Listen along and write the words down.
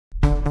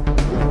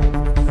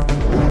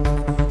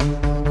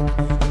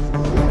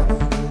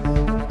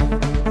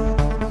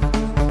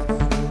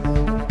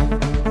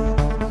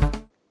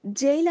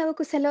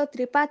జైలవకుశలో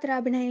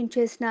త్రిపాత్రాభినయం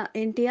చేసిన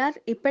ఎన్టీఆర్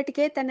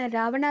ఇప్పటికే తన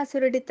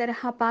రావణాసురుడి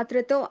తరహా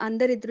పాత్రతో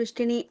అందరి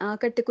దృష్టిని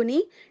ఆకట్టుకుని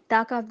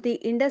టాక్ ఆఫ్ ది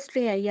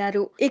ఇండస్ట్రీ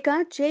అయ్యారు. ఇక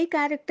జై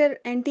క్యారెక్టర్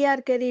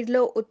ఎన్టీఆర్ కెరీర్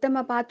లో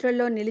ఉత్తమ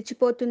పాత్రల్లో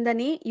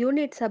నిలిచిపోతుందని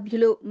యూనిట్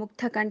సభ్యులు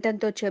ముక్త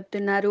కంఠంతో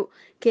చెబుతున్నారు.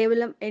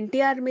 కేవలం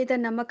ఎన్టీఆర్ మీద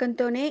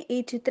నమ్మకంతోనే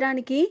ఈ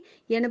చిత్రానికి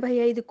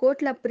 85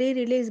 కోట్ల ప్రీ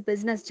రిలీజ్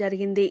బిజినెస్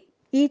జరిగింది.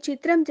 ఈ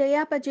చిత్రం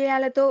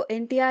జయాపజయాలతో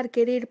ఎన్టీఆర్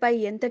కెరీర్ పై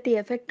ఎంతటి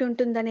ఎఫెక్ట్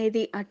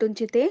ఉంటుందనేది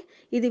అటుంచితే,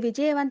 ఇది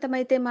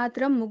విజయవంతమైతే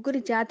మాత్రం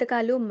ముగ్గురి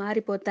జాతకాలు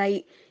మారిపోతాయి.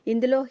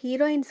 ఇందులో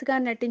హీరోయిన్స్ గా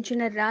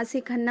నటించిన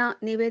రాశి ఖన్నా,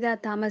 నివేదా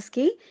థామస్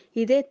కి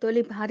ఇదే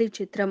తొలి భారీ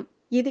చిత్రం.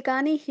 ఇది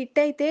కానీ హిట్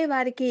అయితే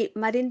వారికి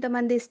మరింత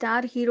మంది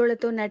స్టార్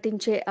హీరోలతో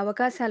నటించే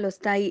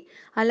అవకాశాలొస్తాయి.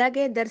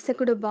 అలాగే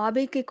దర్శకుడు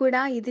బాబీకి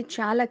కూడా ఇది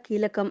చాలా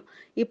కీలకం.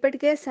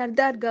 ఇప్పటికే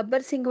సర్దార్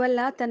గబ్బర్ సింగ్ వల్ల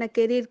తన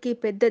కెరీర్ కి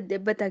పెద్ద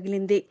దెబ్బ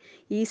తగిలింది.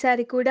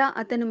 ఈసారి కూడా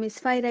అతను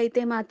మిస్ఫైర్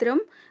అయితే మాత్రం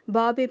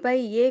బాబీపై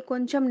ఏ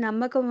కొంచెం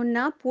నమ్మకం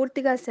ఉన్నా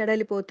పూర్తిగా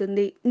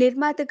సడలిపోతుంది.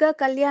 నిర్మాతగా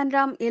కళ్యాణ్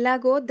రామ్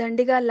ఎలాగో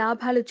దండిగా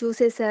లాభాలు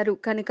చూసేశారు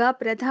కనుక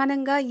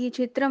ప్రధానంగా ఈ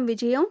చిత్రం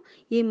విజయం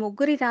ఈ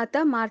ముగ్గురి రాత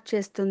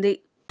మార్చేస్తుంది.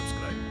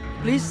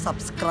 Please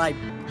subscribe.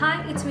 Hi,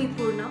 it's me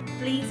Purna.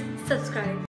 Please subscribe.